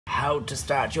how to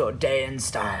start your day in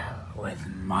style with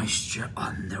moisture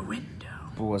on the window.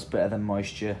 But what's better than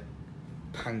moisture?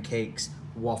 Pancakes,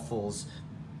 waffles.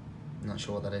 I'm not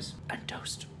sure what that is. And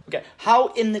toast. Okay, how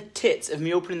in the tits of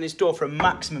me opening this door for a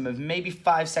maximum of maybe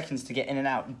 5 seconds to get in and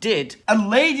out did a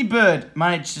ladybird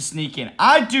manage to sneak in?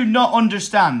 I do not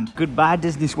understand. Goodbye,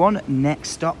 Disney Swan. Next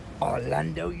stop,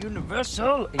 Orlando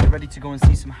Universal. Are you ready to go and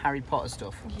see some Harry Potter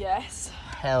stuff? Yes.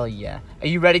 Hell yeah. Are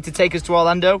you ready to take us to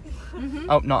Orlando? Mm-hmm.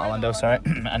 Oh, not Orlando, sorry.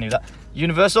 I knew that.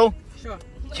 Universal? Sure.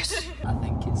 Yes. I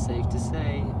think it's safe to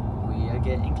say we are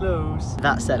getting close.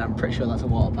 That said, I'm pretty sure that's a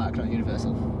water park, not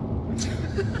Universal.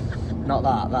 Not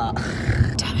that.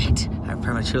 Damn it. I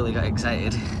prematurely got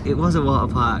excited. It was a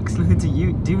water park. It's nothing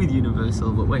to do with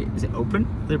Universal, but wait, is it open?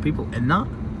 Are there people in that?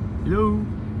 Hello?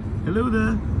 Hello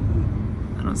there?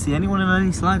 I don't see anyone on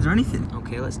any slides or anything.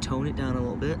 Okay, let's tone it down a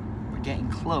little bit. We're getting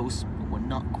close, but we're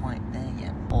not quite there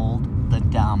yet. Hold the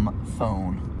damn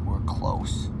phone. We're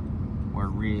close. We're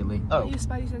really... Oh, your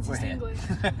spidey senses tingling.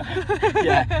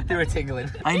 Yeah, they were tingling.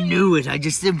 I knew it. I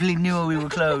just simply knew we were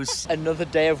close. Another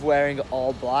day of wearing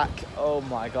all black. Oh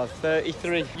my god,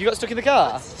 33. You got stuck in the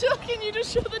car? Stuck and you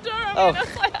just shut the door on me Oh. and I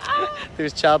was like, ah. There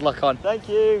was child lock on. Thank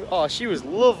you. Oh, she was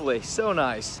lovely. So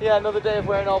nice. Yeah, another day of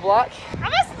wearing all black.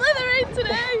 I'm a Slytherin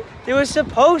today. There was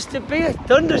supposed to be a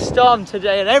thunderstorm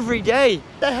today and every day.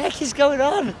 What the heck is going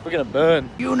on? We're gonna burn.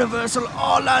 Universal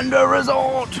Orlando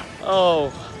Resort.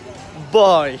 Oh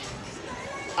boy.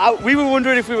 We were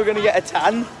wondering if we were gonna get a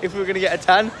tan.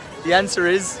 The answer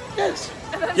is yes.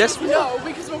 Yes, we No,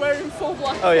 because we're wearing full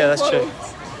black. Oh yeah, that's true.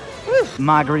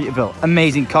 Margaritaville,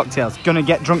 amazing cocktails. Gonna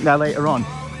get drunk there later on.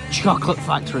 Chocolate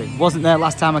Factory, wasn't there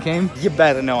last time I came. You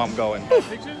better know I'm going.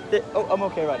 Oh, I'm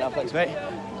okay right now, thanks mate.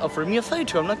 Offering me a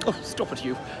photo, I'm like, oh, stop it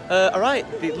you. All right,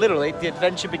 literally, the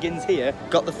adventure begins here.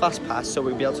 Got the fast pass, so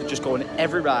we'll be able to just go on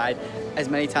every ride as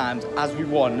many times as we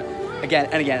want. Again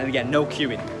and again and again, no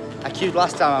queuing. I queued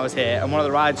last time I was here, and one of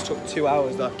the rides took 2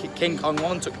 hours. The King Kong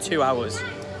one took 2 hours.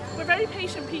 We're very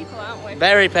patient people, aren't we?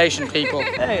 Very patient people.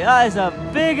 Hey, that is a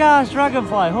big ass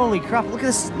dragonfly. Holy crap, look at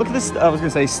this, I was gonna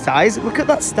say size. Look at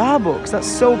that Starbucks, that's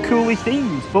so coolly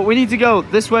themed. But we need to go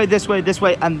this way, this way, this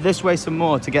way, and this way some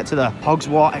more to get to the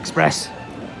Hogwarts Express.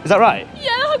 Is that right?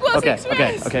 Yeah, Hogwarts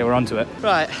Express. Okay, we're onto it.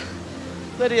 Right,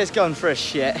 Lydia's gone for a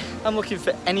shit. I'm looking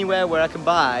for anywhere where I can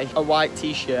buy a white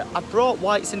t-shirt. I brought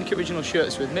white Syndicate original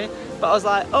shirts with me, but I was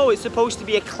like, oh, it's supposed to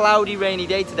be a cloudy, rainy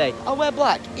day today. I'll wear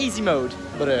black, easy mode.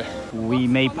 But we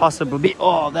may possibly be,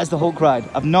 oh, there's the Hulk ride.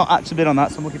 I've not actually been on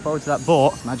that, so I'm looking forward to that.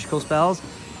 But magical spells,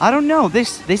 I don't know,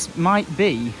 this might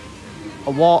be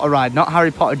a water ride, not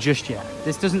Harry Potter just yet.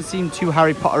 This doesn't seem too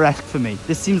Harry Potter-esque for me.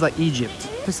 This seems like Egypt.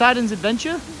 Poseidon's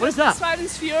Adventure? What is that?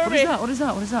 Poseidon's Fury. What is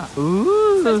that?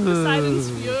 Ooh. Poseidon's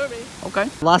Fury. Okay.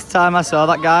 Last time I saw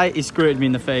that guy, he squirted me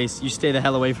in the face. You stay the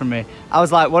hell away from me. I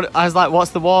was like, what's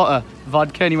the water?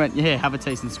 Vodka, and he went, here, have a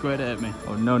taste, and squirted it at me.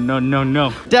 Oh, no.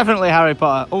 Definitely Harry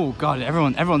Potter. Oh, God,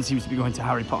 everyone seems to be going to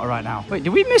Harry Potter right now. Wait,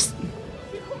 did we miss?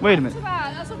 Wait a minute.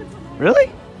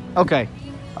 Really? Okay.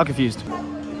 I'm confused.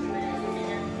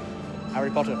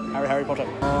 Harry Potter. Harry Potter.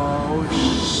 Oh,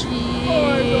 shit.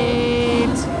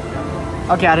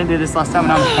 Okay, I didn't do this last time,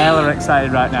 and I'm hella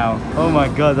excited right now. Oh my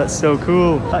god, that's so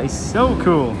cool. That is so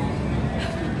cool.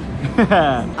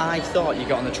 I thought you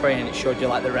got on the train and it showed you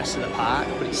like the rest of the park,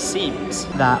 but it seems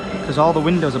that because all the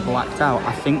windows are blacked out,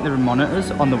 I think there are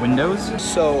monitors on the windows.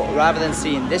 So rather than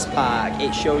seeing this park,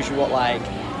 it shows you what like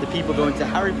the people going to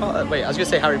Harry Potter, wait, I was gonna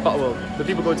say Harry Potter World, the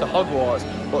people going to Hogwarts,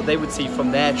 what they would see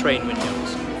from their train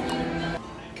windows.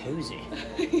 Cozy.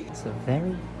 It's a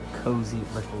very cozy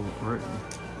little room.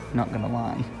 Not gonna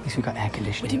lie. At least we got air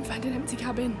conditioning. We didn't find an empty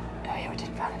cabin. Oh yeah, we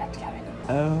didn't find an empty cabin.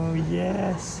 Oh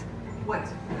yes. Wait,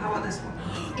 how about this one?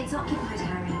 It's occupied,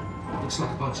 Harry. Looks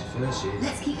like a bunch of fursuits.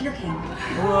 Let's keep looking.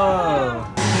 Whoa.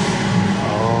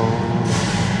 Oh.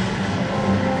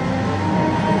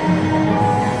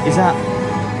 Is that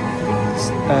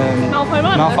Malfoy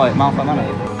Manor? Malfoy Manor.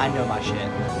 I know my shit.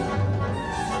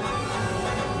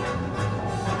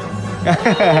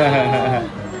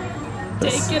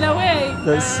 Take it away.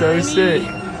 That's so sick.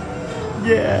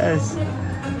 Yes.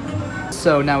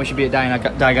 So now we should be at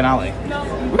Diagon Alley. No.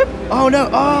 Oh no!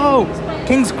 Oh,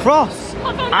 King's Cross.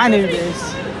 I knew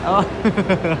this. Oh,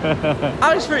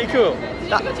 that was pretty cool. Did you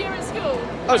go to your school?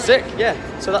 Oh, sick. Yeah.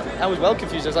 So I was well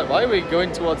confused. I was like, why are we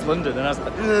going towards London? And I was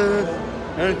like,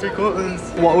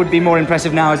 3/4. What would be more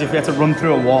impressive now is if we had to run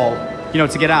through a wall, you know,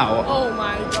 to get out. Oh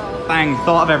my god. Bang,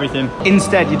 thought of everything.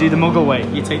 Instead, you do the Muggle way.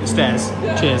 You take the stairs.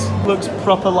 Cheers. Looks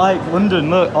proper like London.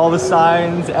 Look, all the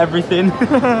signs, everything.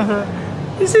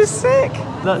 This is sick.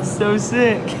 That's so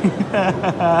sick.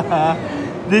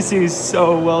 This is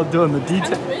so well done. The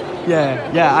detail.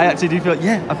 Yeah, I actually do feel,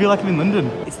 I feel like I'm in London.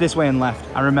 It's this way and left.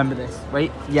 I remember this.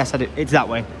 Wait, yes I do. It's that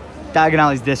way. Diagon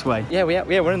Alley's this way. Yeah,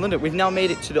 we're in London. We've now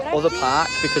made it to the other park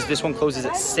because this one closes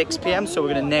at 6 p.m. So we're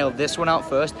gonna nail this one out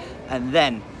first and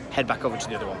then head back over to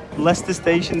the other one. Leicester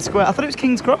Station Square. I thought it was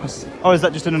King's Cross. Oh, is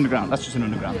that just an underground? That's just an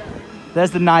underground.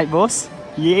 There's the night bus.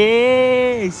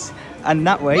 Yes. And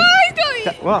that way.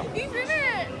 What? He's in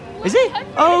it. Is he?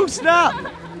 Oh,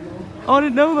 snap. Oh, I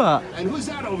didn't know that. And who's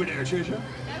that over there, Trisha?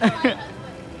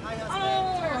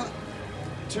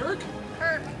 Turk?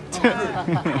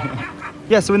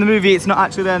 Yeah, so in the movie it's not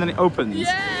actually there and then it opens.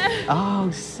 Yeah. Oh,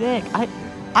 sick.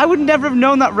 I would never have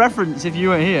known that reference if you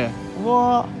weren't here.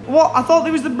 What? What? I thought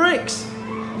it was the bricks.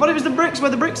 I thought it was the bricks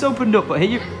where the bricks opened up, but here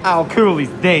you... How cool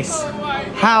is this? Oh my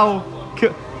God. How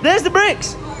cool. There's the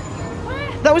bricks.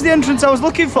 That was the entrance I was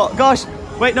looking for. Gosh.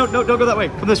 Wait, no, don't go that way.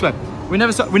 Come this way. We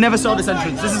never saw this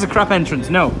entrance. This is a crap entrance.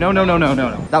 No.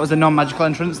 That was the non-magical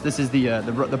entrance. This is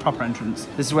the proper entrance.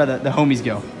 This is where the homies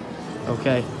go.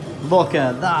 Okay. Look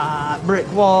at that brick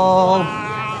wall.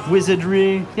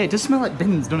 Wizardry. Yeah, it does smell like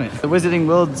bins, doesn't it? The wizarding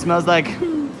world smells like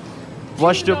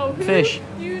washed up fish.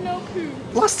 You know who?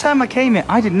 Last time I came here,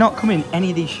 I did not come in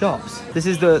any of these shops. This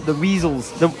is the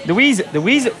weasels. The weasels. The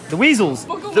Weasleys.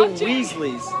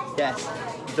 Yes.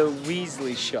 The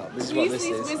Weasley shop. This is what this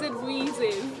is. Wizard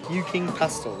Weezes. You King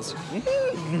Pastels.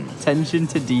 Attention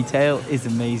to detail is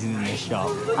amazing in this shop.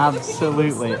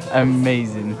 Absolutely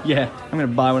amazing. Yeah, I'm gonna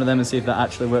buy one of them and see if that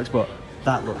actually works, but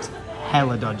that looks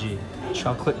hella dodgy.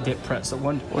 Chocolate dip pretzel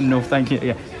one. Oh no, thank you.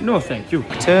 Yeah, no, thank you.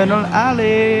 Eternal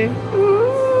Alley.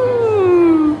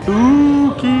 Ooh,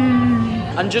 spooky.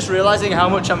 I'm just realizing how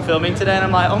much I'm filming today, and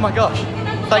I'm like, oh my gosh.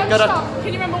 Thank God. Can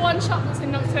you remember one shop that's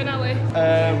in Nocturne Alley?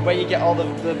 Where you get all the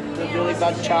really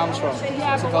bad charms from.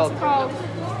 Yeah, but what's it called?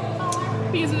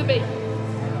 Begins with a B.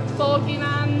 Borgin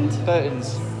and...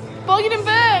 Burton's. Borgin and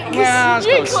Burke! Yeah, that's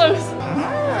you're close. close.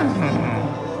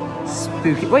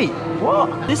 Spooky. Wait,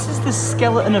 what? This is the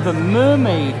skeleton of a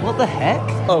mermaid. What the heck?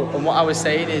 Oh, and what I was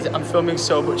saying is I'm filming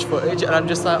so much footage and I'm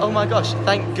just like, oh my gosh,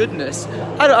 thank goodness.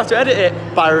 I don't have to edit it.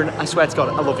 Byron, I swear to God,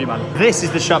 I love you, man. This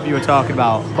is the shop you were talking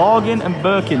about. Borgin and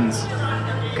Birkins.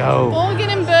 Go. Borgin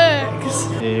and Burke's.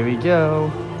 Here we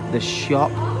go. The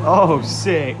shop. Oh,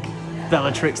 sick.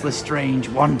 Bellatrix Lestrange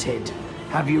wanted.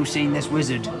 Have you seen this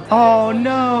wizard? Oh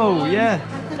no, yeah.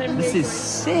 This is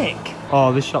sick.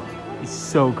 Oh, this shop is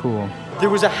so cool. There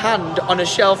was a hand on a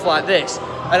shelf like this,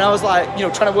 and I was like, you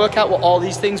know, trying to work out what all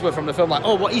these things were from the film. Like,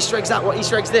 oh, what Easter eggs that? What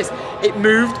Easter eggs this? It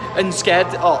moved and scared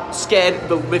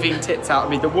the living tits out of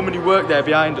me. The woman who worked there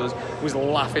behind us was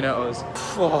laughing at us.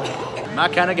 Oh, my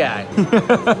kind of guy.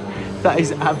 That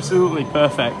is absolutely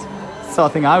perfect. Sort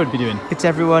of thing I would be doing. It's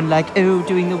everyone like, oh,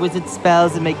 doing the wizard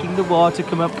spells and making the water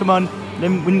come up. Come on,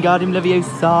 Wingardium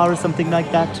Leviosa or something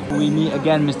like that. We meet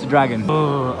again, Mr. Dragon.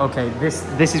 Oh, okay.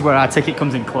 This is where our ticket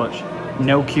comes in clutch.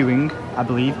 No queuing, I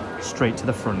believe. Straight to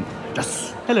the front.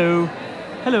 Yes. Hello.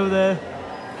 Hello there.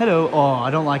 Hello. Oh, I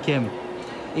don't like him.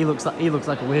 He looks like a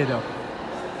weirdo.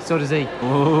 So does he.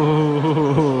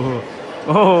 Oh.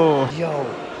 Oh. Yo,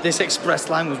 this express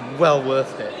line was well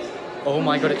worth it. Oh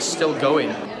my God, it's still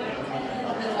going.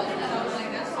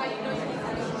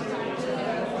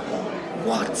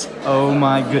 What? Oh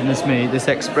my goodness me, this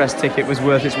express ticket was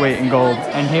worth its weight in gold.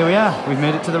 And here we are, we've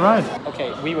made it to the ride.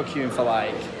 Okay, we were queuing for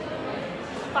like...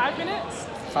 5 minutes?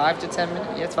 5 to 10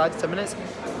 minutes? Yeah, it's 5 to 10 minutes.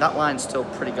 That line's still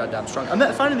pretty goddamn strong. I'm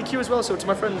finding the queue as well, so to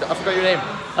my friend, I forgot your name.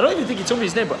 I don't even think he told me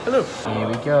his name, but hello. Here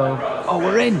we go. Oh,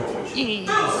 we're in.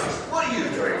 Yes. What are you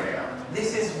doing here?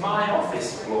 This is my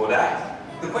office, Claudette.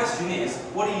 The question is,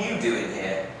 what are you doing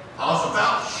here? I was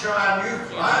about to show our new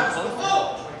clients the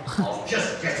vault. I was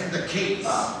just getting the keys.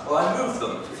 Well, I moved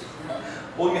them.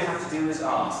 All you have to do is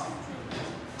ask.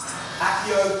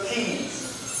 Accio keys.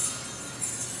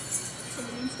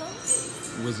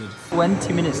 Wizard.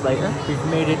 20 minutes later, we've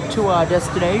made it to our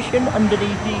destination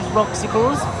underneath these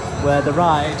roxicles, where the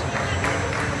ride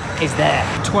is there.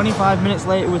 25 minutes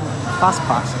later with Fast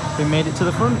Pass, we made it to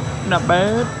the front. Not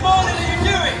bad. What are you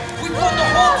doing? We brought the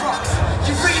whole trucks.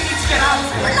 You really need to get out of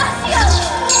here.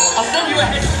 I'll send you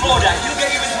ahead to Claudette. He'll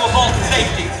get you into a vault of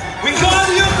safety. We got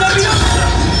you, baby!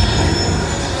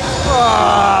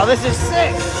 Oh, this is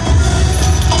sick.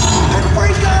 Where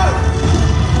we go?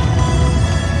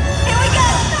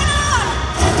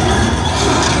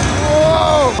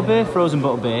 Whoa! Beer, frozen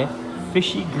bottle beer,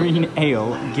 fishy green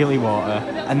ale, gilly water,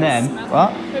 and then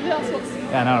what? Maybe that's what's...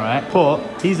 Yeah, I know, right?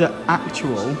 But these are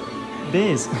actual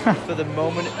beers. For the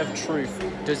moment of truth,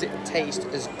 does it taste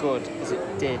as good as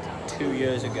it did 2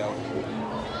 years ago?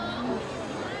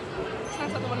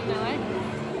 Sounds like the one in LA.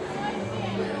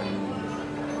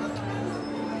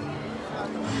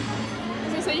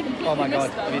 so you can Oh my god,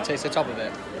 miss have you them. tasted the top of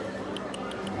it?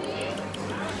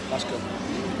 That's good.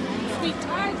 Sweet.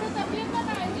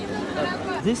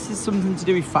 This is something to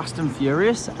do with Fast and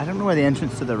Furious. I don't know where the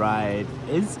entrance to the ride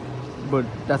is, but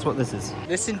that's what this is.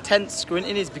 This intense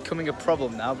squinting is becoming a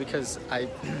problem now because I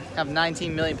have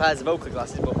 19 million pairs of Oakley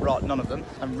glasses but brought none of them.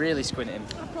 I'm really squinting.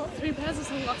 I brought 3 pairs of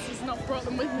sunglasses and not brought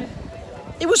them with me.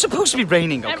 It was supposed to be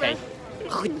raining, okay?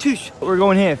 We're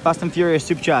going here, Fast and Furious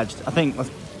Supercharged. I think,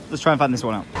 let's try and find this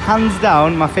one out. Hands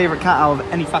down, my favourite car out of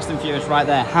any Fast and Furious right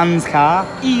there. Hans car,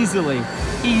 easily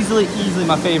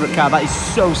my favourite car. That is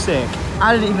so sick.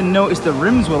 I didn't even notice the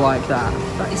rims were like that.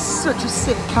 That is such a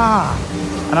sick car.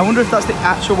 And I wonder if that's the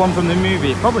actual one from the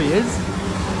movie. It probably is.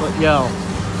 But yo,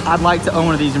 I'd like to own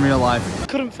one of these in real life.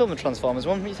 Couldn't film the Transformers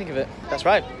one, what do you think of it? That's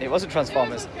right, it wasn't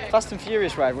Transformers. Fast and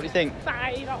Furious ride, what do you think?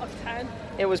 5 out of 10.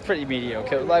 It was pretty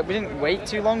mediocre. Like, we didn't wait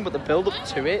too long, but the build up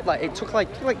to it, like, it took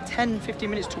like 10-15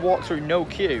 minutes to walk through no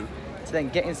queue to then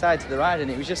get inside to the ride, and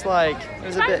it was just like, it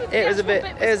was a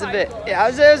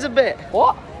bit.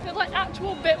 What? The like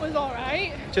actual bit was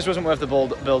alright. Just wasn't worth the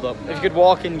build up. If you could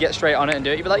walk and get straight on it and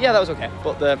do it, you'd be like, yeah, that was okay.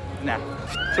 But nah.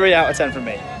 3 out of 10 from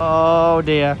me. Oh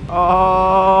dear,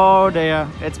 oh dear.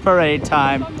 It's parade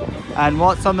time. And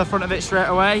what's on the front of it straight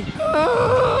away?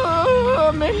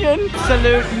 Oh, minion.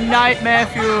 Salute nightmare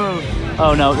fuel.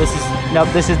 Oh no, this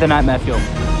is the nightmare fuel.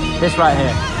 This right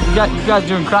here. You guys are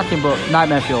doing cracking, but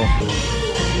nightmare fuel.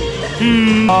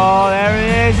 Oh, there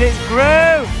it is, it's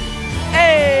Groot.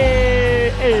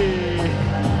 Hey, hey.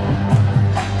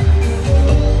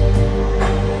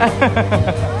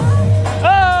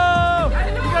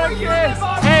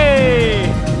 Hey!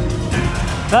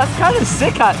 That's kind of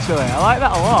sick actually, I like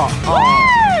that a lot. Oh.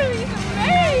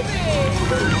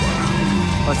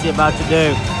 What's he about to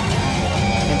do?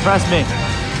 Impress me.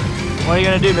 What are you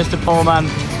going to do, Mr. Pullman?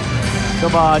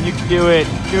 Come on, you can do it.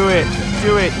 Do it.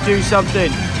 Do it. Do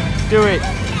something. Do it.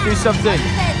 Do something.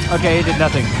 Okay, he did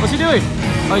nothing. What's he doing?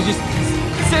 Oh, he's just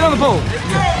sitting on the pole.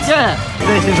 Yeah.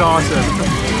 This is awesome.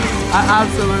 I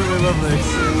absolutely love this.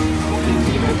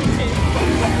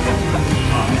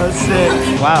 That's sick.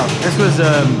 Wow, this was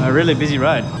a really busy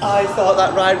ride. I thought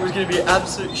that ride was going to be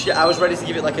absolute shit. I was ready to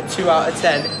give it like a 2 out of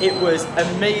 10. It was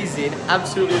amazing,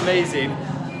 absolutely amazing.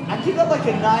 I give that like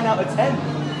a 9 out of 10.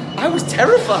 I was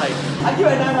terrified. I give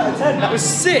it a 9 out of 10. That was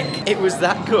sick. It was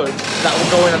that good that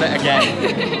we're going on it again.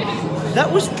 It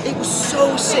was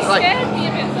so sick. It Like, scared me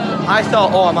a bit though. I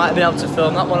thought, oh, I might have been able to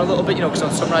film that one a little bit, you know, because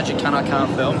on some rides you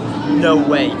can't film. No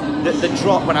way. The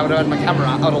drop, when I would have had my camera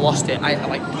out, I would have lost it. I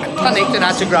panicked and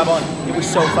had to grab on. It was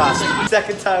so fast.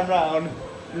 Second time round,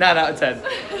 9 out of 10.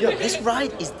 Yo, this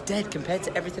ride is dead compared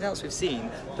to everything else we've seen.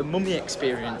 The Mummy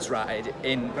Experience ride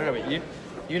in, where are we?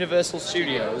 Universal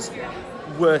Studios.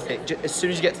 Worth it. As soon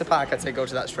as you get to the park, I'd say go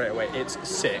to that straight away. It's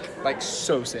sick. Like,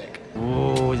 so sick.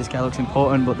 Oh, this guy looks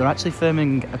important, but they're actually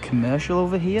filming a commercial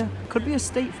over here. Could be a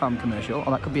State Farm commercial,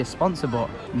 or that could be a sponsor, but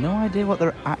no idea what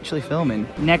they're actually filming.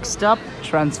 Next up,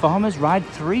 Transformers Ride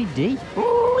 3D.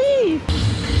 Ooh-wee.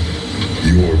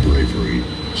 Your bravery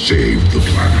saved the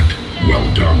planet. Well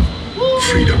done,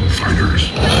 freedom fighters.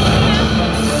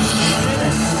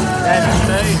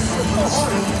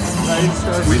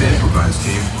 We'd improvise,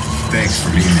 team. Thanks for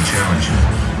meeting the challenge.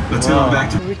 Let's get on back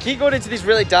to... We keep going into these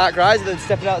really dark rides and then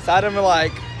stepping outside and we're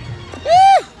like,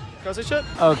 woo! Close the shut.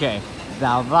 Okay,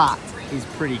 now that is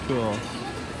pretty cool.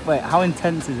 Wait, how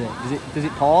intense is it? Does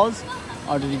it pause?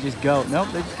 Or did it just go? Nope,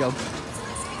 they just go.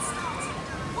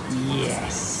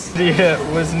 Yes. Dia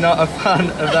was not a fan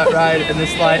of that ride in the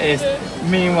slightest.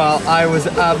 Meanwhile, I was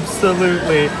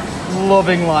absolutely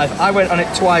loving life. I went on it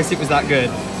twice, it was that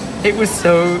good. It was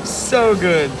so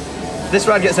good. This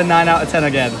ride gets a 9 out of 10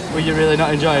 again. Were you really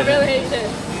not enjoying it? I really hate it.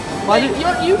 Why Like,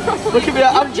 did you properly... Look at me,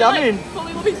 I'm jamming.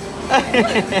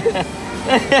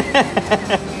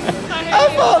 I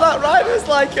thought that ride was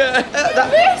like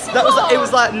it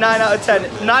was like 9 out of 10.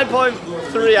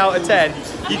 9.3 out of 10.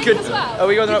 You could... Are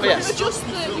we going the right way? Yes. You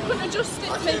couldn't adjust it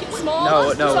to make it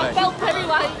smaller. No way. I felt very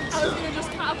like I was going to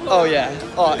just catapult. Oh yeah.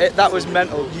 Oh, that was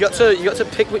mental. You got to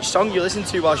pick which song you listen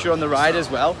to whilst you're on the ride as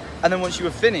well. And then once you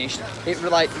were finished, it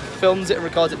like films it and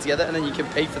records it together, and then you can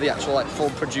pay for the actual like full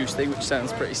produced thing, which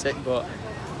sounds pretty sick. But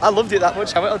I loved it that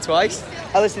much. I went on twice.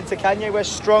 I listened to Kanye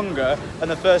West Stronger, and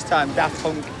the first time Daft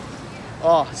Punk.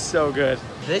 Oh, so good.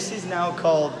 This is now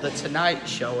called The Tonight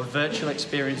Show, a virtual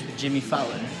experience with Jimmy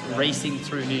Fallon, racing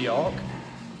through New York.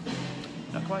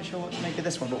 Not quite sure what to make of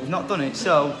this one, but we've not done it,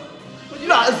 so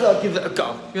might as well give it a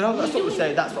go. You know, that's what we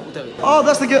say, that's what we'll do. Oh,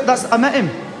 that's the guy, I met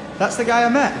him. That's the guy I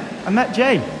met. I met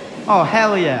Jay. Oh,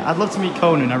 hell yeah. I'd love to meet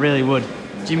Conan, I really would.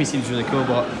 Jimmy seems really cool,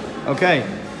 but okay.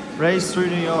 Race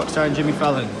through New York starring Jimmy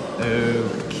Fallon.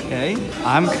 Okay.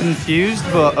 I'm confused,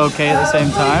 but okay at the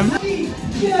same time.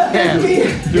 Yeah.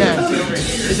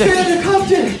 Straight out of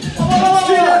Compton!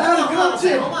 Straight out of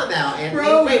Compton! Hold on now, Anthony.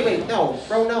 Bro. Wait, no,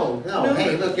 bro, no.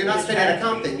 Hey, look, you're not straight out of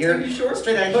Compton. You're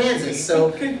straight out of Kansas,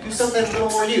 so do something that's a little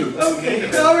more you. Okay,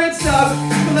 alright, stop.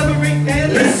 Collaborate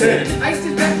and listen. Iced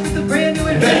it back with a brand new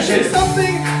invention.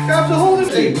 Something grabs a hold of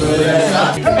me.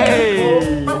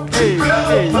 Hey!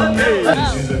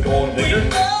 This is a gold digger.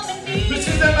 This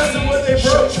is that messing with they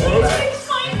broke, bro.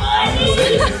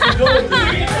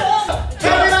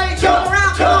 Everybody jump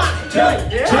around, come on!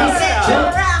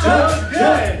 Jump around!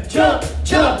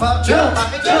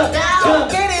 Jump down!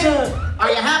 Get it! Are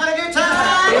you having a good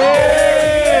time?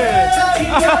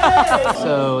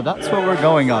 So that's what we're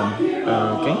going on.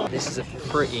 Okay. This is a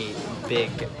pretty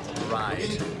big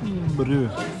ride.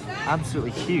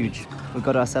 Absolutely huge. We've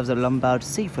got ourselves a Lombard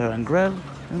seafood and grill.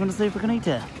 I'm gonna see if we can eat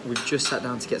it. We've just sat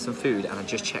down to get some food and I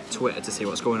just checked Twitter to see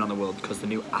what's going on in the world because the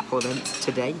new Apple event's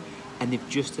today and they've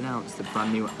just announced the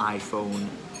brand new iPhone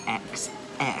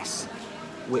XS,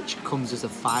 which comes as a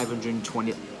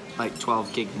 520, like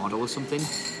 12 gig model or something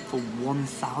for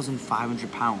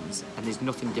 £1,500, and there's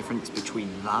nothing different between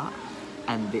that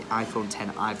and the iPhone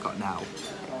 10 I've got now,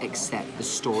 except the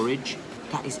storage.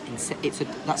 That is insane.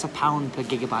 That's £1 per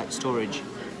gigabyte storage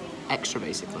extra,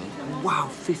 basically. Wow,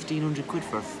 1,500 quid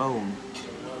for a phone.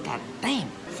 God damn.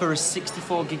 For a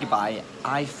 64 gigabyte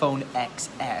iPhone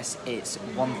XS, it's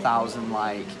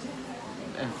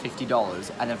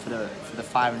 $1,050, and then for the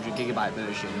 500 gigabyte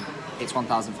version, it's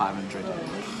 1,500.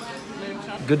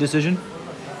 Good decision.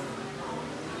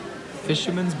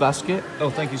 Fisherman's basket. Oh,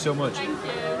 thank you so much. Thank you.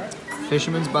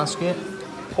 Fisherman's basket.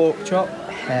 Pork chop.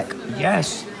 Heck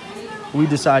yes. We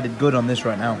decided good on this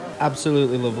right now.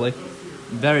 Absolutely lovely.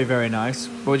 Very, very nice.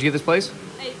 What would you give this place?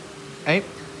 8. 8.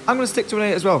 I'm going to stick to an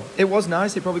 8 as well. It was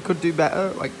nice. It probably could do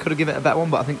better. Like, could have given it a better one,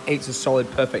 but I think 8's a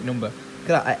solid, perfect number. Look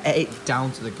at that. I ate it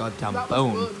down to the goddamn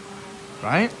bone. Good.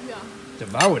 Right? Yeah.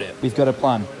 Devoured it. We've got a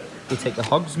plan. We take the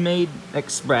Hogsmeade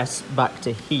Express back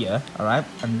to here, all right?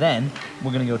 And then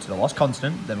we're going to go to the Lost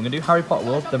Continent. Then we're going to do Harry Potter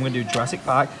World. Then we're going to do Jurassic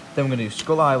Park. Then we're going to do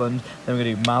Skull Island. Then we're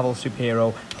going to do Marvel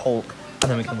Superhero, Hulk.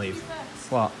 And then we can leave.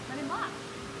 What?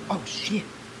 Oh, shit.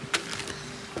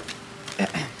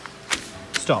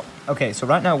 Stop. Okay, so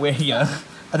right now we're here,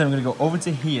 and then we're going to go over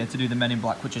to here to do the Men in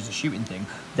Black, which is a shooting thing.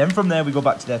 Then from there, we go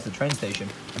back to there to the train station.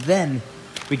 And then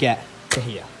we get to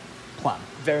here. Plan.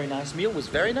 Very nice meal, was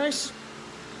very nice.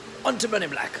 On to Men in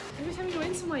Black. Every time you go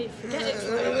in somewhere, you forget it's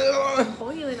like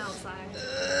boiling outside.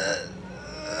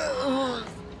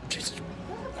 Jesus.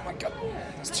 Oh my god.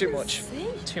 That's too much.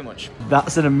 Too much.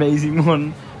 That's an amazing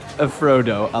one of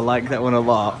Frodo. I like that one a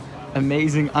lot.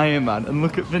 Amazing Iron Man. And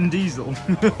look at Vin Diesel.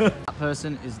 That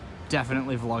person is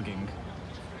definitely vlogging.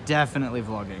 Definitely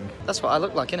vlogging. That's what I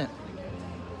look like, innit?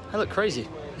 I look crazy.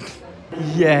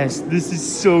 Yes, this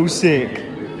is so sick.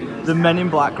 The Men in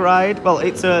Black ride. Well,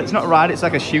 it's not a ride, it's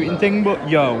like a shooting thing, but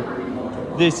yo,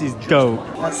 this is dope.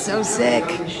 That's so sick.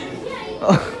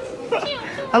 Oh.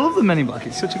 I love the Men in Black,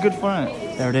 it's such a good fun.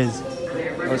 There it is.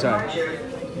 Oh, sorry.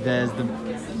 There's the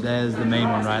main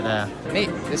one right there.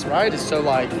 Mate, this ride is so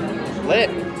like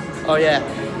lit. Oh yeah,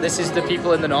 this is the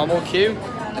people in the normal queue,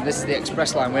 and this is the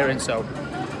express line we're in, so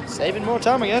saving more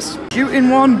time, I guess. Shooting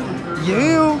one,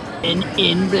 you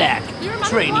in black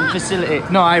training facility.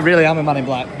 No, I really am a man in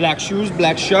black. Black shoes,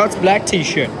 black shorts, black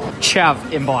t-shirt.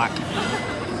 Chav in black.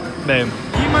 Boom.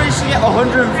 You managed to get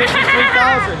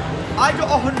 153,000. I got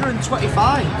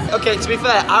 125. Okay, to be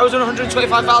fair, I was on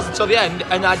 125,000 till the end,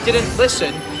 and I didn't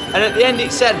listen. And at the end,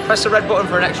 it said press the red button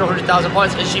for an extra 100,000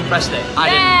 points, and she pressed it. I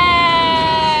didn't.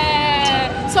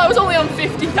 So I was only on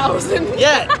 50,000.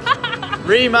 Yeah.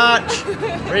 Rematch.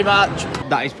 Rematch.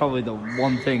 That is probably the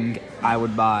one thing I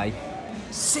would buy.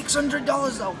 $600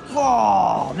 though.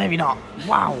 Whoa, maybe not.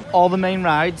 Wow. All the main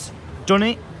rides. Done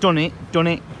it, done it, done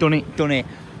it, done it, done it.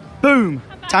 Boom.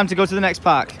 Time to go to the next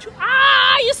park.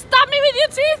 Ah, you stabbed me with your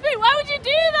toothpick. Why would you do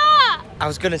that? I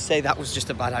was going to say that was just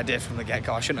a bad idea from the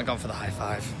get-go. I shouldn't have gone for the high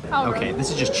five. Oh, okay, this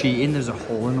is just cheating. There's a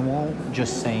hole in the wall.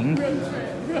 Just saying. Go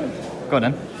on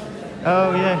then.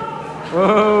 Oh, yeah.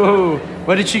 Whoa.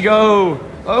 Where did she go?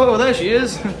 Oh, there she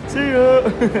is. See ya.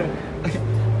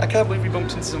 I can't believe we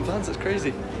bumped into some fans. That's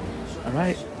crazy. All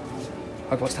right.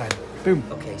 What's time? Boom.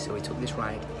 Okay, so we took this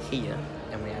ride here,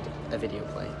 and we had a video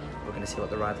play. We're going to see what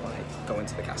the ride like going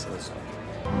to the castle is.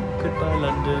 Goodbye,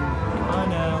 London. Goodbye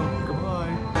now.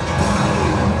 Goodbye.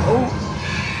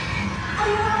 Are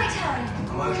you alright, Harry?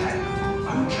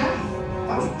 I'm okay.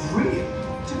 That was brilliant.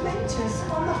 Dementors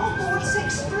on the Hogwarts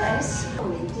Express.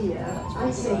 Oh dear,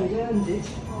 I'd say you'd earned it.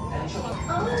 Oh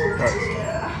dear.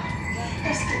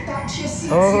 Let's get infectious.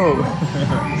 Oh.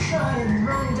 I'll try and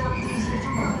round up these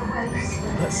little runaways.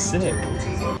 That's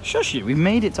sick. Shush you, we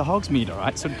made it to Hogsmeade,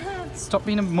 alright? So stop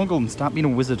being a muggle and start being a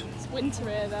wizard. It's winter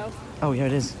here though. Oh yeah,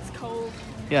 it is. It's cold.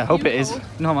 Yeah, I hope it is.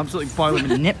 No, I'm absolutely boiling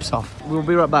my nips off. We'll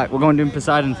be right back. We're going to do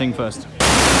Poseidon thing first.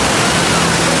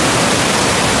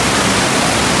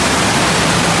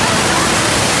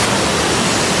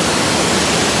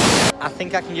 I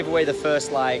think I can give away the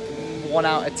first like 1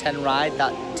 out of 10 ride,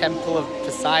 that Temple of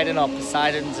Poseidon or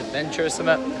Poseidon's Adventure or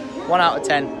something. 1 out of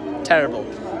 10, terrible.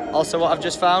 Also what I've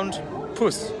just found,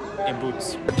 puss in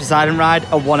boots. The Poseidon ride,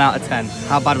 a 1 out of 10.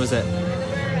 How bad was it?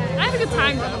 I had a good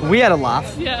time though. We had a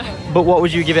laugh. Yeah. But what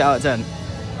would you give it out of 10?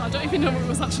 I don't even know what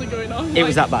was actually going on. It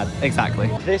was that bad, exactly.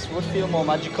 This would feel more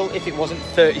magical if it wasn't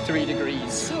 33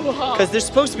 degrees. So hot. Because there's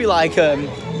supposed to be like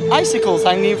icicles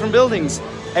hanging from buildings.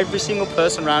 Every single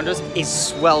person around us is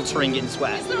sweltering in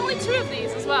sweat. Is there only 2 of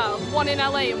these as well? One in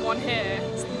LA and one here.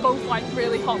 It's both like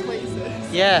really hot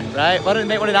places. Yeah, right? Why don't we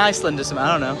make one in Iceland or something?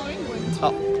 I don't know. Or England.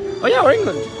 Oh yeah, or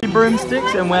England.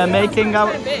 Broomsticks and we're making our...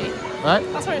 Right?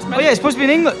 That's where it's meant Oh yeah, it's supposed to be in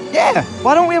England. Yeah!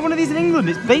 Why don't we have one of these in England?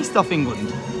 It's based off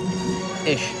England.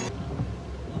 Ish.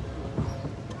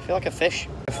 I feel like a fish.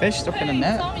 A fish stuck in a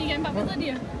net. Tommy, you're getting back with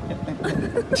Lydia.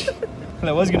 Well,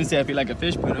 I was going to say I feel like a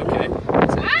fish, but okay.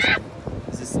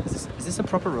 Is this a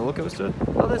proper roller coaster?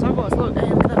 Oh, there's Hogwarts. Look, hey,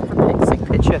 look at that sick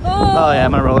picture. Oh yeah,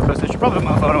 I'm on a roller coaster. I should probably put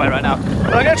my phone away right now.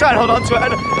 But I'm going to try and hold on to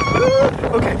it.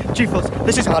 Okay, G-Force.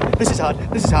 This is hard. This is hard.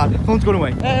 This is hard. Phone's going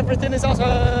away. Everything is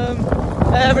awesome.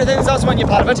 Everything is awesome when you're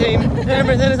part of a team.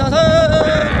 Everything is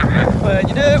awesome when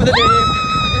you do it with a team.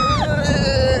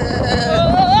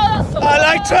 I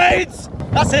like trains!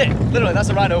 That's it. Literally, that's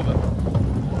a ride over.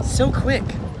 So quick.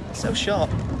 So short.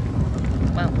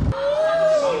 Wow.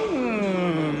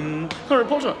 Harry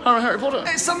Potter. Harry Potter.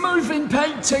 It's a moving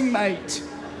painting, mate.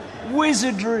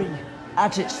 Wizardry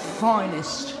at its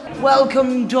finest.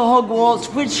 Welcome to Hogwarts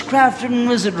Witchcraft and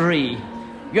Wizardry.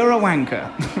 You're a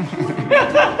wanker.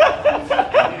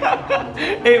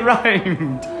 It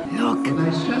rhymed. Look,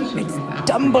 it's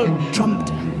Dumbledore.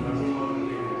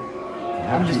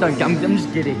 I'm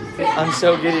just giddy. I'm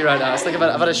so giddy right now. It's like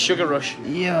I've had a sugar rush.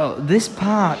 Yo, this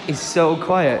park is so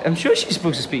quiet. I'm sure she's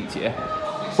supposed to speak to you.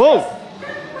 Whoa!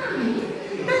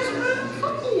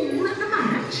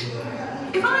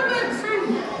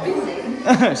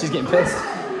 She's getting pissed.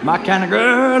 My kind of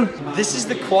girl. This is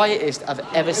the quietest I've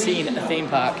ever seen a theme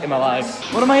park in my life.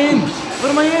 What am I in?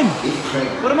 What am I in?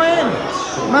 What am I in?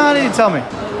 Man, you need to tell me.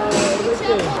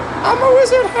 I'm a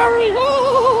wizard, Harry.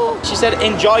 Oh. She said,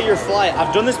 enjoy your flight.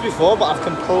 I've done this before, but I've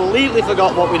completely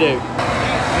forgot what we do.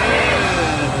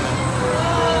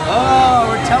 Oh,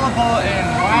 we're teleporting.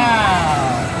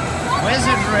 Wow.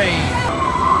 Wizardry.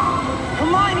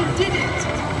 Hermione did it.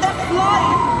 They're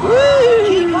flying. Woo.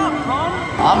 Keep up, Ron.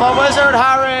 I'm a wizard,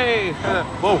 Harry.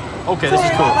 Whoa. Okay, this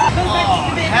is cool.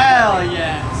 Oh, hell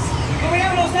yes. But we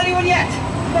haven't lost anyone yet.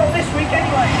 Not this week,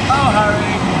 anyway. Oh, Harry,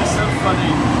 that's so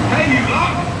funny. Hey, you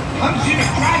lot! Come see the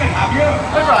dragon, have you?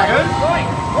 Hey, dragon. Right.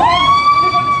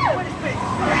 Everybody stay with us, please.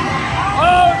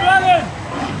 Oh, dragon.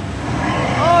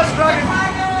 Oh, it's dragon.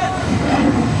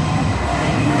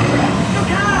 Look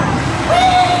out.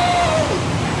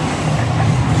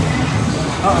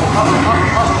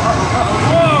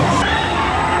 Whoa.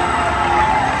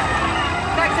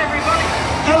 Thanks, everybody.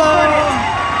 Hello.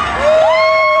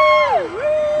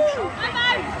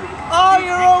 Oh,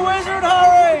 you're a wizard,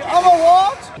 Harry. I'm a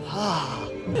what?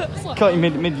 Caught you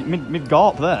mid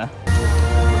gulp there.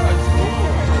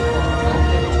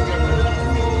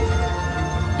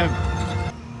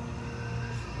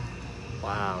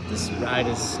 Wow, this ride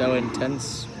is so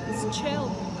intense. It's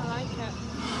chill. I like it.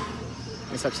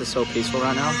 It's actually so peaceful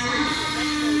right now.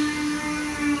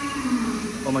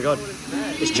 Oh my god.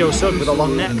 It's Joe's son with a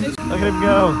long neck. Look at him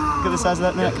go. Look at the size of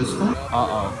that neck.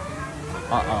 Uh-oh.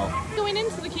 Uh-oh. Going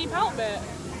into the keep out bit.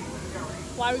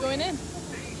 Why are we going in?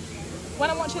 When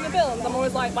I'm watching the builds, I'm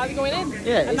always like, why are we going in?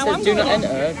 Yeah, and it says do not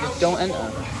enter, just don't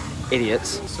enter.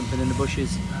 Idiots. Something in the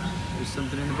bushes. There's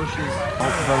something in the bushes.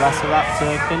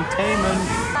 Velociraptor containment.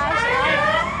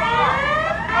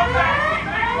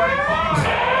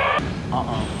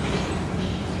 Uh-oh.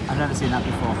 I've never seen that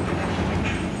before.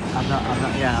 I've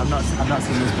not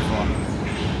seen this before.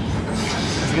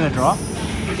 Is it gonna drop?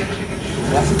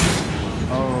 Yeah.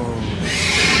 Oh.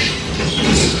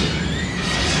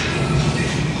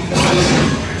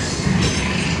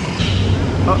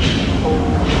 Look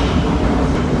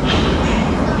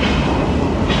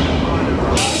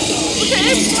at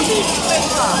him!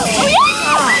 Oh yeah!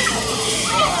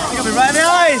 Look at me right in the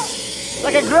eyes!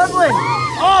 Like a gremlin!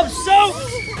 Oh, I'm soaked!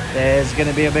 There's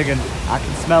gonna be a big one. I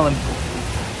can smell him.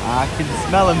 I can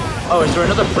smell them. Oh, is there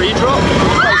another pre-drop? Oh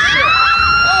shit!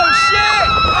 Oh shit!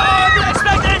 Oh, I didn't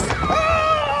expect this!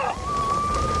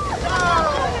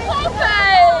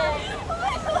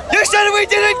 You said we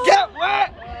didn't get wet!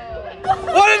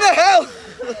 What in the hell?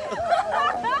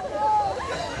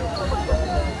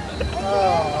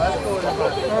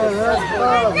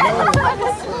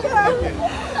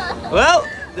 Well,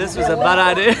 this was a bad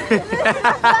idea.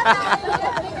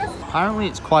 Apparently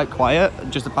it's quite quiet,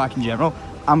 just the park in general,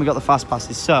 and we got the fast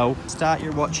passes. So start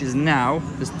your watches now.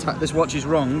 This watch is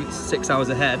wrong, it's 6 hours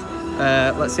ahead.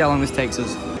 Let's see how long this takes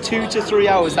us. 2 to 3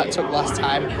 hours that took last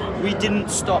time. We didn't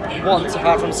stop once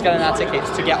apart from scanning our tickets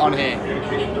to get on here.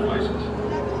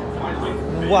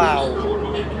 Wow.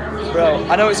 Bro,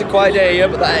 I know it's a quiet day here,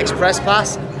 but that express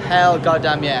pass, hell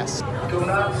goddamn yes. Do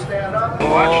not stand up. Oh,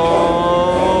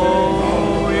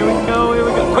 here we go, here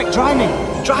we go. Quick, dry me.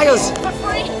 Dry us. For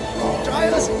free. Dry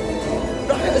us.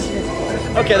 Dry us.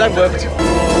 Okay, that worked.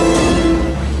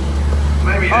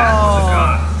 Maybe that's the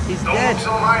gun. He's Don't dead. look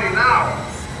so mighty now.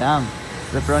 Damn.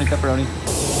 Pepperoni, pepperoni.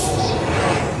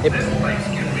 This place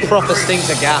can be Proper stinks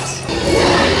of gas.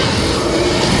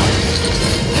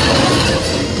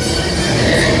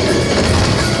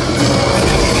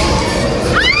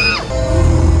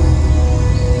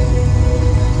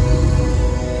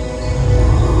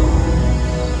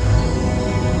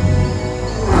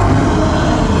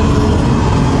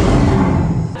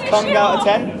 Kong out of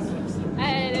 10?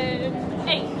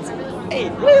 8.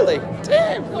 8, really?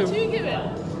 Damn. What do you give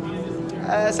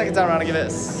it? Second time around, I give it a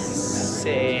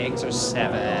 6 or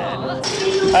 7.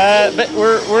 But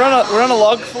we're on a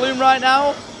log flume right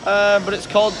now, but it's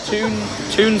called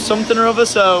Toon something or other.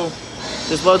 So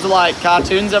there's loads of like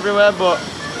cartoons everywhere, but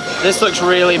this looks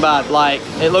really bad. Like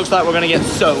it looks like we're gonna get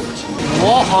soaked.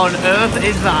 What on earth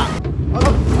is that?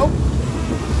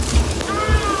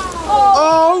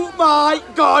 Oh my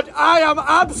god, I am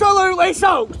absolutely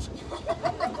soaked!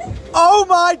 Oh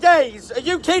my days, are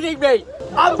you kidding me?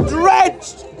 I'm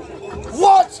drenched!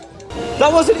 What?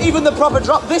 That wasn't even the proper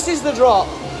drop, this is the drop.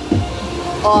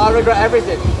 Oh, I regret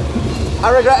everything.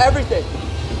 I regret everything.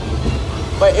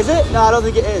 Wait, is it? No, I don't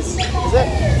think it is. Is it?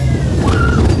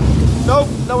 No,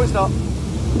 no it's not.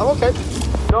 I'm okay.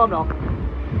 No, I'm not.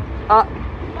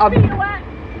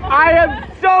 I am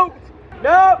soaked!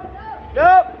 No!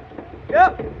 No!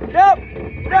 Yep, yep, yep.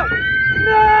 No!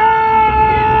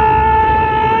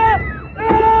 Oh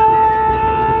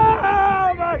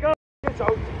my god, it's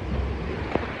soaked.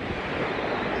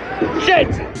 Shit!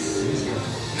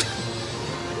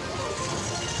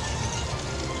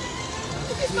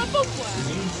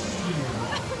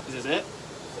 Is this it?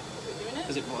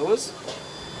 Is it blows?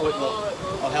 Oh, it blows.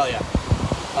 Oh hell yeah.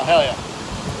 Oh hell yeah.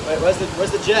 Wait, where's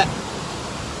the jet?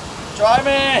 Try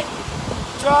me!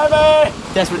 Try me!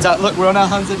 Desperate time. Look, we're on our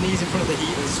hands and knees in front of the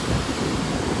heaters.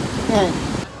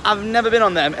 I've never been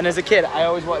on them, and as a kid, I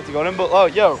always wanted to go on them, but oh,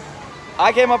 yo,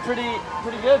 I came up pretty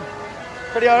good.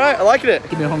 Pretty alright, I like it.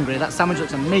 Get me hungry, that sandwich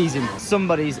looks amazing.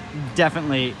 Somebody's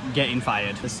definitely getting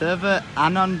fired. The server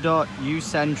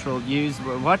anon.ucentral use,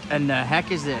 what in the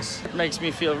heck is this? It makes me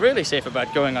feel really safe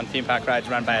about going on theme park rides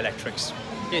run by electrics.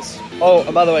 Yes. Oh,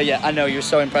 and by the way, yeah, I know you're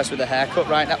so impressed with the haircut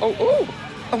right now.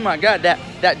 Oh my god,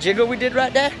 that jiggle we did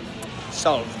right there,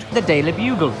 solved. The Daily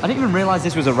Bugle. I didn't even realize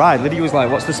this was a ride. Lydia was like,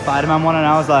 what's the Spider-Man one? And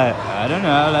I was like, I don't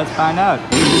know, let's find out.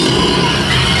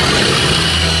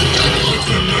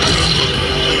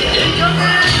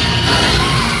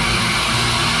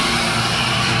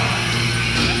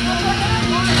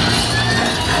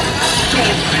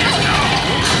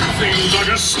 Things are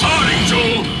just starting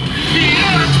to.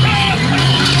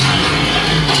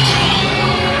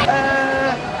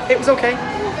 It was okay.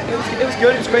 It was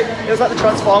good. It was great. It was like the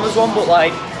Transformers one, but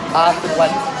like half the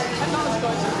length.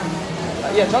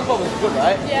 Yeah, Transformers was good,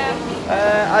 right?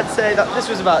 Yeah. I'd say that this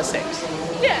was about 6.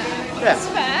 Yeah. That's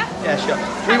fair. Yeah, sure.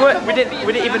 We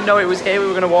didn't even know it was here. We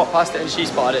were gonna walk past it, and she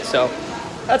spotted it. So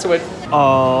that's a win.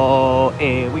 Oh,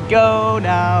 here we go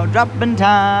now. Dropping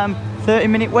time.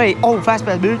 30-minute wait. Oh, fast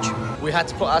pass, bitch. We had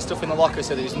to put our stuff in the locker,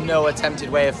 so there's no attempted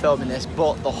way of filming this.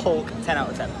 But the Hulk, 10 out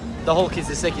of 10. The Hulk is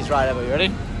the sickest ride ever. You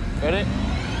ready? Ready?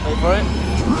 Wait for it.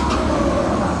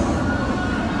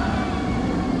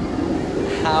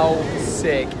 How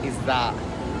sick is that?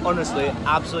 Honestly,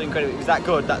 absolutely incredible. It was that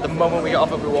good that the moment we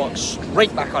got off it, we walked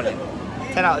straight back on it.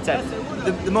 10 out of 10.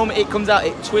 The moment it comes out,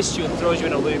 it twists you and throws you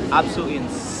in a loop. Absolutely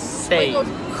insane.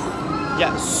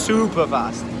 Yeah, super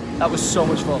fast. That was so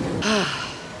much fun.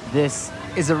 This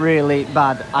is a really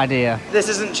bad idea. This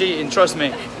isn't cheating, trust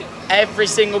me. Every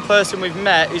single person we've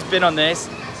met who's been on this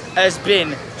has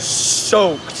been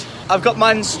soaked. I've got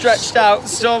mine stretched out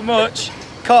so much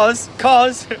Cause,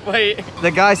 wait.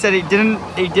 The guy said he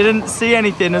didn't see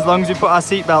anything as long as we put our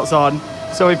seatbelts on.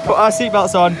 So we put our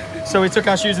seatbelts on, so we took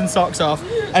our shoes and socks off.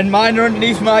 And mine are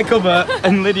underneath my cover,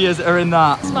 and Lydia's are in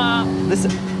that. Smart.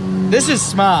 This is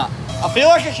smart. I feel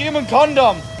like a human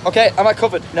condom. Okay, am I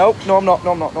covered? No, I'm not.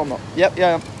 Yep,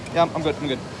 yeah, I'm good.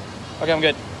 Okay, I'm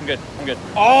good.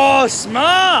 Oh,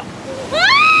 smart!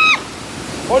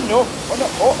 Oh no,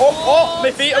 oh,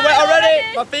 my feet are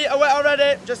wet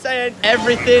already. Just saying.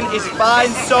 Everything is fine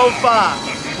so far.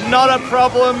 Not a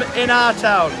problem in our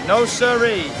town. No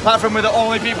siree. Apart from we're the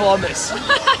only people on this.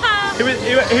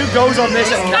 Who goes on this?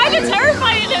 It's kind of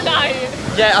terrifying tonight.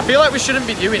 Yeah, I feel like we shouldn't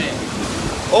be doing it.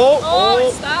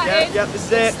 It's starting. Yep, this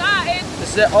is it. It's starting. This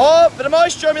is it. Oh, bit of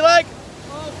moisture on my leg.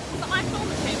 Oh, was that my phone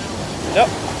that came out?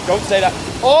 Nope, don't say that.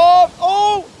 Oh!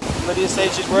 Lydia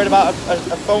said she's worried about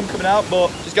a phone coming out, but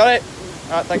she's got it.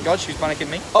 Alright, thank God, she's panicking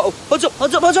me. Uh-oh, hands up!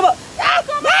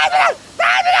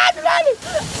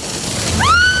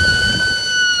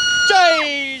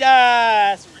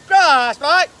 Jesus Christ,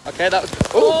 right? Okay, that was...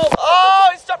 Oh,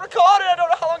 it stopped recording. I don't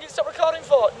know how long it stopped recording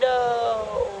for.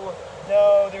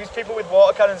 No, there was people with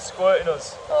water cannons squirting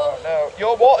us. Oh no.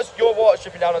 Your water's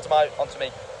dripping down onto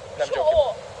me.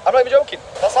 No, I'm not even joking.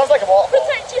 That sounds like a waterfall.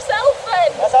 Protect yourself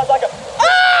then. That sounds like a...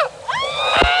 Ah!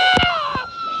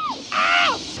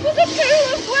 There's a pool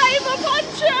of wet in my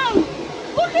poncho.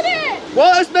 Look at it.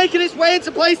 Water's making its way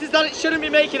into places that it shouldn't be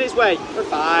making its way. We're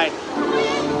fine.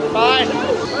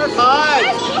 We're fine.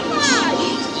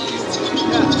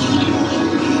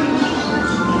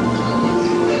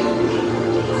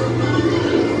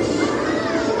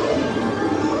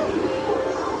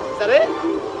 Is that it?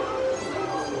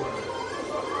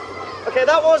 Okay,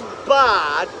 that was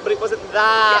bad, but it wasn't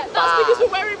that bad. That's because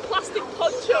we're wearing plastic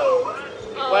ponchos.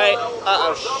 Wait,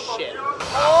 shit.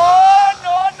 Oh,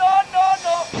 no.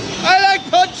 I like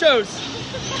ponchos.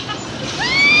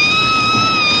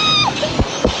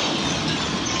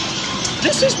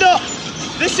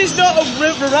 This is not a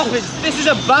river rapids, this is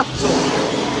a bathtub.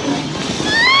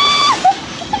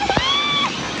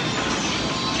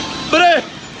 But it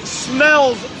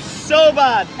smells so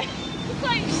bad. It's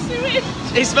like sewage.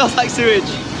 It smells like sewage,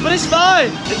 but it's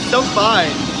fine. It's so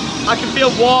fine. I can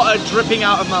feel water dripping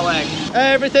out of my leg.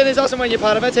 Everything is awesome when you're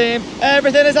part of a team.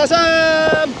 Everything is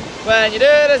awesome when you do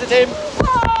it as a team.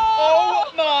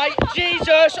 Oh my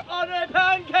Jesus on a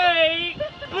pancake!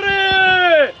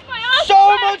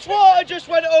 So much water just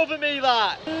went over me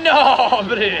that. No,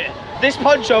 this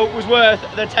poncho was worth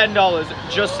the $10,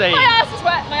 just saying. My ass is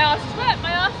wet.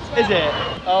 Is it?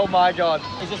 Oh my God.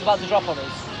 Is this about to drop on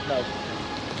us? No.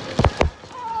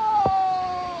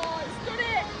 Oh, it's done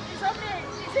it. It's on me.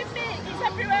 It's in me. It's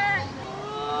everywhere.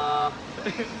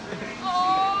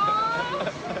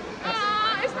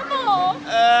 Is there more?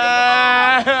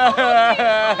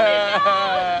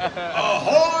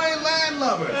 Ahoy,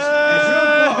 landlubbers! As your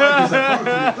barge is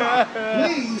approaching the dock,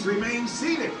 please remain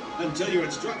seated until you're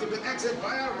instructed to exit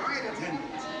by a ride attendant.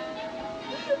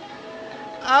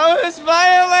 I was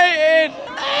violated!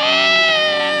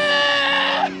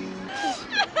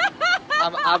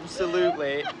 I'm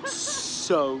absolutely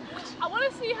soaked. I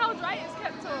want to see how dry it's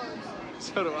kept on.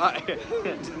 So do I.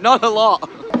 Not a lot.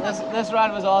 This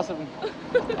ride was awesome.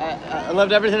 I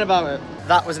loved everything about it.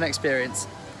 That was an experience.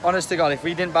 Honest to God, if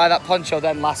we didn't buy that poncho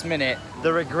then last minute,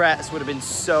 the regrets would have been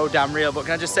so damn real. But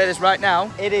can I just say this right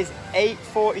now? It is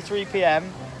 8:43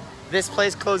 p.m. This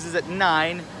place closes at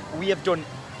 9. We have done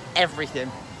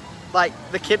everything. Like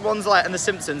the kid ones, like and the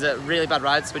Simpsons are really bad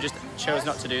rides, so we just chose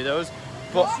not to do those.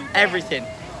 But everything,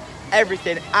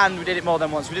 and we did it more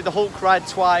than once. We did the Hulk ride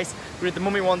twice. We did the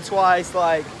Mummy one twice.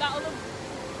 Like that other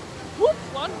whoop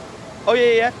one. Oh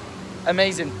yeah,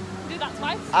 amazing. You did that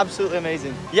twice. Absolutely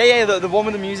amazing. Yeah, the one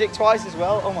with the music twice as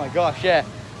well. Oh my gosh, yeah.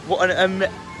 What a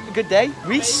good day.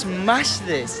 We smashed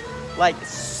this. Like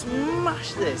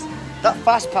smashed this. That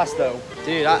fast pass though,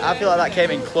 dude. I feel like that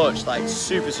came in clutch. Like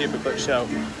super clutch. So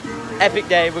epic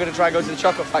day. We're gonna try and go to the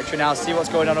chocolate factory now. See what's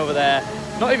going on over there.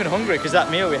 Not even hungry because that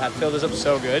meal we had filled us up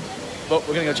so good. But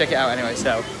we're gonna go check it out anyway,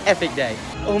 so epic day.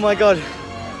 Oh my God,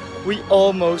 we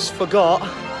almost forgot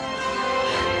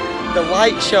the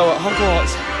light show at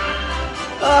Hogwarts.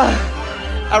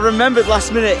 I remembered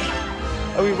last minute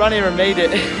and we ran here and made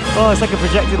it. Oh, it's like a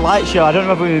projected light show. I don't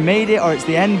know if we made it or it's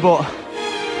the end, but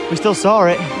we still saw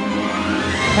it.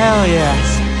 Hell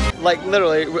yes. Like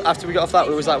literally, after we got off that,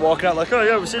 we was like walking out like, oh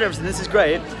yeah, we've seen everything, this is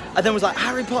great. And then it was like,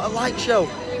 Harry Potter light show.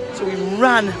 So we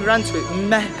ran to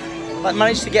it,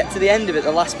 managed to get to the end of it,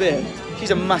 the last bit.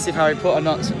 She's a massive Harry Potter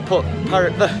nuts.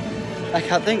 I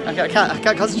can't think, I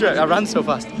can't concentrate, I ran so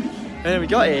fast. And then we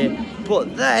got here,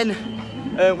 but then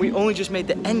We only just made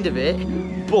the end of it,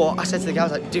 but I said to the guy, I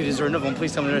was like, dude, is there another one?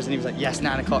 Please tell me there is. And he was like, yes,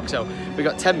 9 o'clock. So we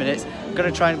got 10 minutes. I'm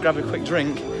gonna try and grab a quick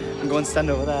drink and go and stand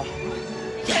over there.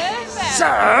 Yes,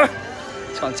 sir!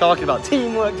 That's what I'm talking about.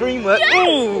 Teamwork, dreamwork.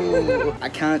 Ooh! I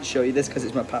can't show you this because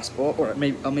it's my passport, or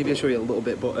maybe I'll show you a little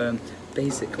bit, but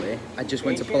basically, I just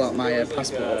went to pull out my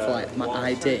passport for like my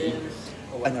ID,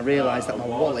 and I realised that my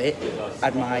wallet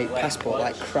had my passport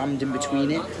like crammed in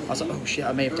between it. I was like, oh shit,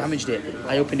 I may have damaged it.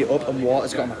 I opened it up and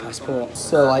water's got on my passport.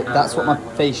 So like, that's what my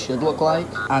face should look like,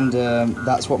 and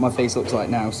that's what my face looks like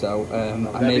now. So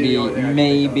I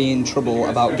may be in trouble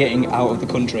about getting out of the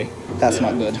country. That's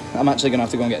not good. I'm actually gonna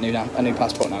have to go and get a new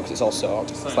passport now because it's all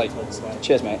soaked. It's like,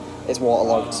 cheers mate, it's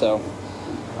waterlogged, so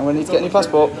I'm gonna need to get a new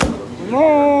passport.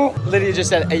 No! Lydia just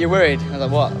said, are you worried? I was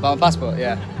like, what, about my passport?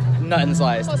 Yeah. Not in the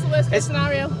slightest. What's the worst case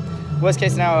scenario? Worst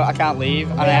case scenario, I can't leave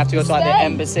and I have to go to like the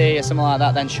embassy or something like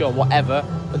that, then sure, whatever.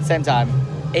 But at the same time,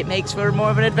 it makes for more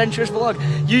of an adventurous vlog.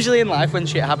 Usually in life, when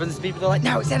shit happens, people are like,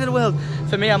 no, it's the end of the world.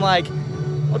 For me, I'm like,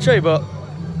 well, true, but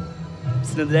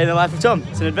it's another day in the life of Tom.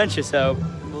 It's an adventure, so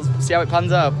we'll see how it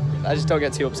pans out. I just don't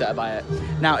get too upset by it.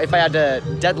 Now, if I had a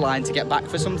deadline to get back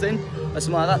for something or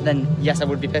something like that, then yes, I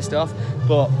would be pissed off.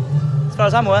 But as far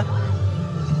as I'm aware,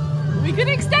 we can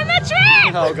extend the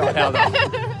trip! Oh god, hell no.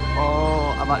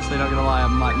 Oh, I'm actually not gonna lie,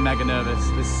 I'm like mega nervous.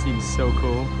 This seems so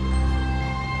cool.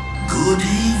 Good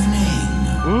evening.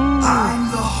 Ooh.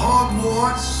 I'm the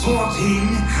Hogwarts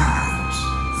sorting hat.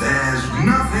 There's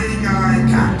nothing I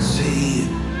can't see.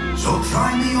 So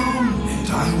try me on and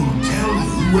I will tell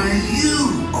you where you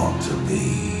ought to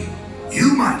be.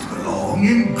 You might belong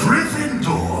in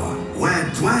Gryffindor, where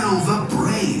dwell the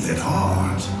brave at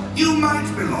heart. You might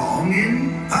belong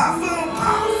in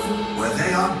Hufflepuff, where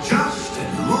they are just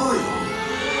and loyal.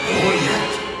 Or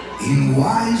yet, in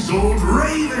wise old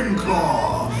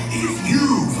Ravenclaw, if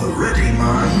you've a ready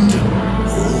mind.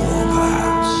 Or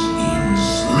perhaps in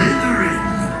Slytherin,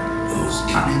 those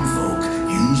cunning folk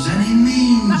use any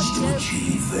means to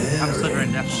achieve their I'm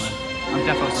Slytherin, definitely. I'm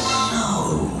definitely Slytherin.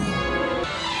 So,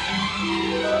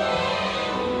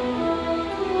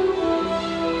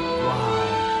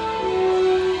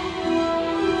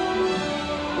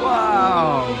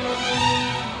 wow,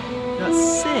 that's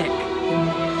sick.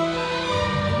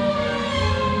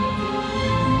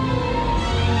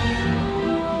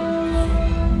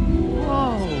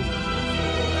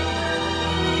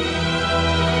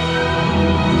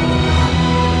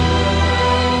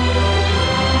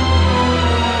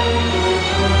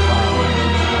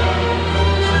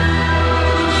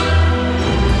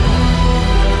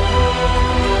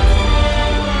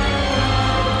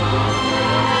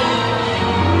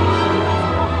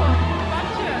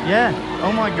 Yeah,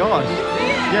 oh my gosh.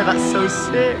 Yeah, that's so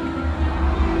sick.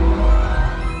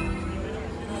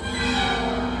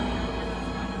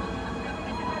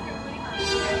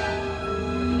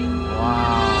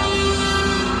 Wow.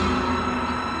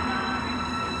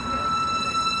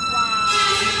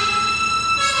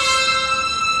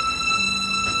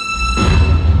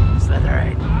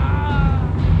 Slytherin.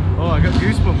 Oh, I got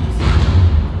goosebumps.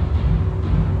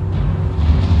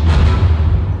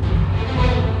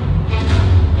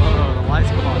 Lights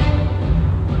come on.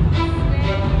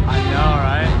 I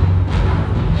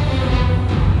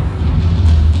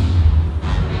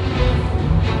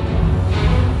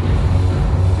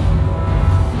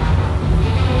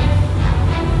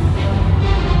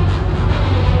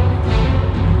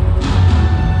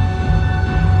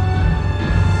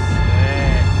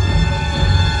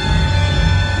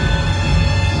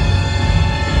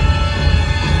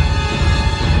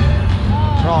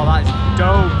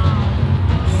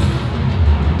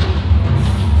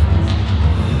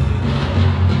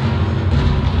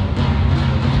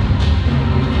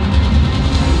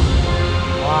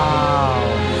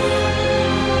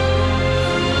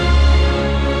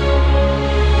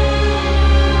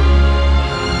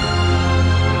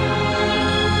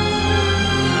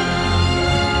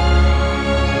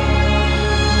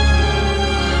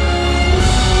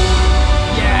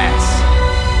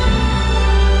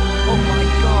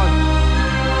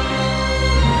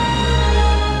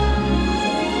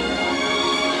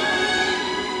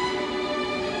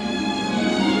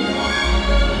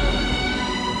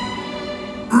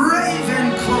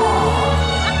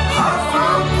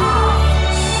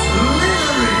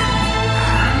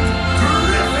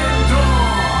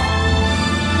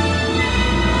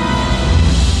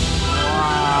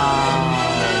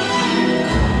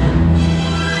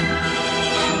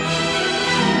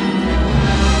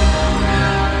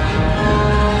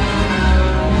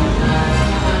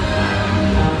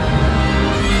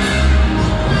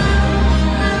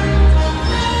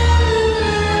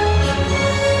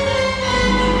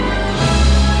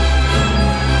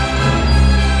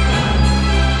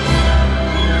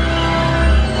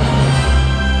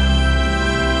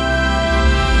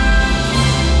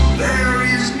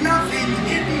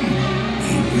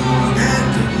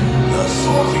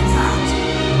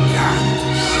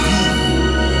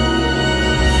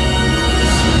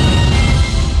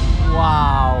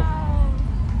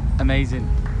amazing.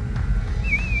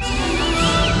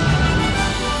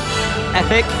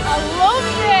 Epic. I loved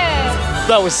it.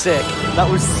 That was sick. That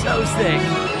was so sick.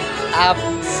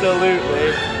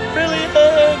 Absolutely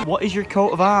brilliant. What is your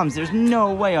coat of arms? There's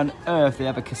no way on earth they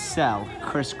have a Cassell.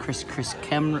 Chris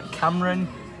Cameron,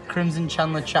 Crimson,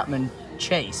 Chandler, Chapman,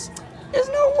 Chase. There's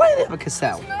no way they have a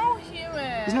Cassell. No Hewitt.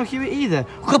 There's no Hewitt either.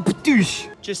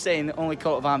 Just saying, the only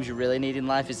coat of arms you really need in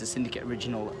life is the Syndicate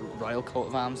Original Royal coat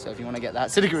of arms. So if you want to get that,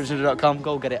 syndicateoriginal.com,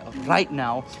 go get it right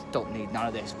now. Don't need none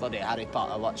of this bloody Harry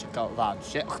Potter watch your coat of arms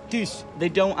shit. They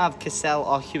don't have Cassell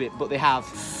or Hewitt, but they have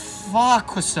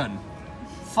Farquharson.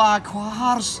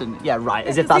 Yeah, right,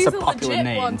 as if that's a popular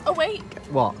name. Ones. Oh, wait.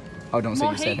 What? Oh, don't say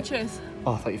More you said H's. it.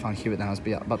 Oh, I thought you found Hewitt then. I was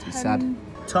about to be sad.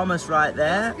 Thomas right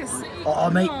there. Oh,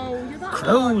 mate.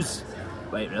 Crows.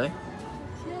 Wait, really?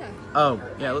 Oh,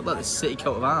 yeah, look like the city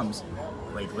coat of arms.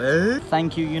 Wait, what?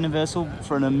 Thank you, Universal,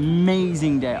 for an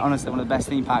amazing day. Honestly, one of the best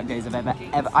theme park days I've ever,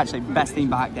 actually, best theme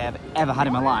park day I've ever had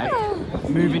in my life.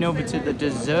 Moving over to the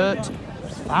Dessert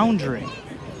Foundry.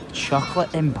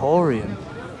 Chocolate Emporium.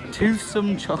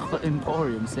 Toothsome Chocolate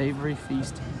Emporium, Savory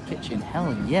Feast Kitchen.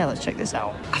 Hell yeah, let's check this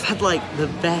out. I've had like the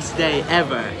best day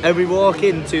ever. And we walk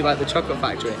into like the chocolate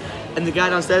factory, and the guy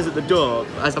downstairs at the door,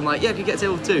 as I'm like, yeah, can you get a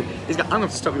table for two? He's like, I'm gonna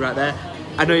have to stop you right there.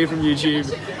 I know you're from YouTube.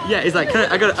 Yeah, he's like,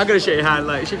 I gotta shake your hand.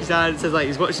 Like, shook his hand, says like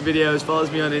he's watched the videos, follows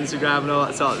me on Instagram and all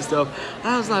that sort of stuff. And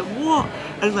I was like, what?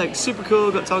 And like, super cool,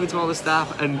 got talking to all the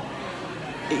staff, and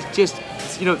it's just,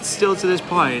 you know, still to this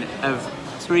point of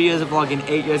 3 years of vlogging,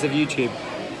 8 years of YouTube,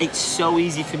 it's so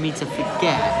easy for me to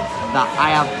forget that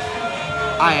I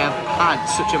have had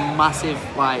such a massive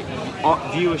like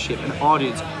viewership and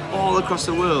audience all across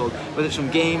the world, whether it's from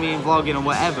gaming, vlogging or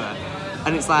whatever.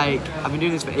 And it's like, I've been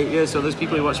doing this for 8 years, so those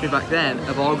people who watched me back then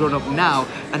have all grown up now,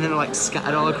 and then they're like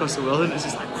scattered all across the world, and it's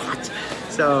just like, what?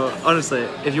 So honestly,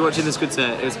 if you're watching this good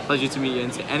set, it was a pleasure to meet you,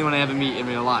 and to anyone I ever meet in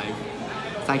real life,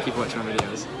 thank you for watching my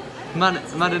videos. Man,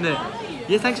 isn't it?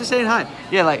 Yeah, thanks for saying hi.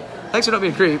 Yeah, like, thanks for not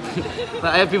being a creep. Like,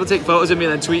 I have people take photos of me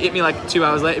and then tweet at me like 2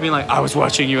 hours later being like, I was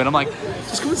watching you, and I'm like,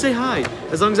 just come and say hi.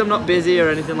 As long as I'm not busy or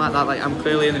anything like that, like I'm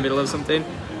clearly in the middle of something,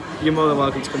 you're more than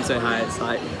welcome to come say hi. It's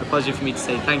like a pleasure for me to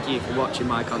say thank you for watching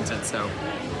my content, so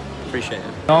appreciate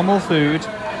it. Normal food,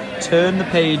 turn the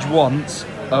page once.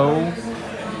 Oh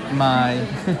my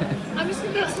I'm just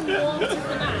gonna get some water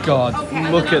for now. God,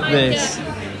 okay, look at this.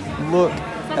 Look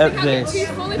at this.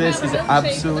 This is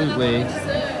absolutely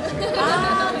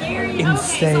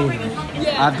insane.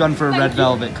 I've gone for a red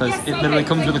velvet because it literally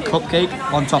comes with a cupcake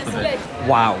on top of it.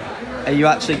 Wow. Are you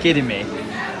actually kidding me?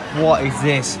 What is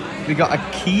this? We got a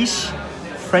quiche,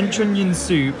 French onion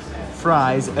soup,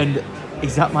 fries, and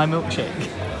is that my milkshake?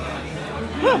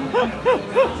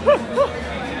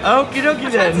 Okie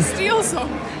dokie then. I tried to steal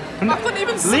some. I couldn't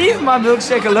even see. Leave my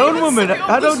milkshake alone, woman.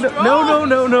 I don't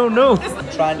know. No.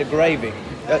 Trying the gravy.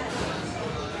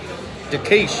 The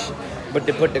quiche, but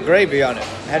they put the gravy on it.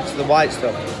 Hence the white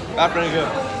stuff. That's pretty good.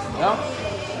 Yeah.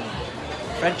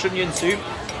 French onion soup.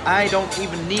 I don't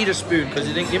even need a spoon because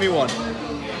they didn't give me one.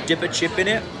 Dip a chip in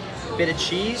it. Bit of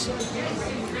cheese.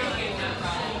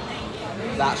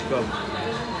 That's good.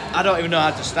 I don't even know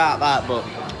how to start that, but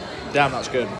damn, that's good.